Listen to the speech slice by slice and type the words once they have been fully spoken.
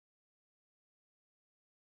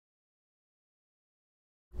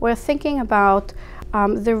we're thinking about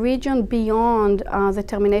the region beyond the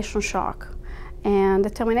termination shock. And the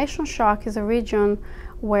termination shock is a region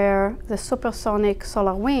where the supersonic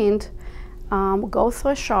solar wind goes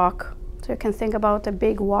through a shock. So you can think about a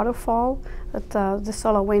big waterfall that the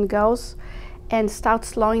solar wind goes and starts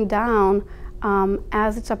slowing down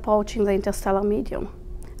as it's approaching the interstellar medium.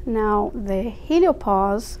 Now, the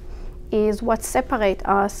heliopause is what separates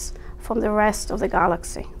us from the rest of the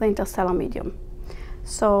galaxy, the interstellar medium.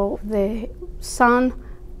 So the sun,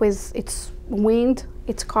 with its wind,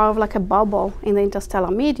 it's carved like a bubble in the interstellar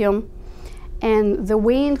medium, and the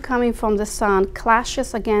wind coming from the sun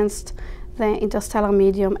clashes against the interstellar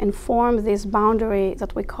medium and forms this boundary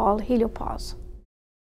that we call heliopause.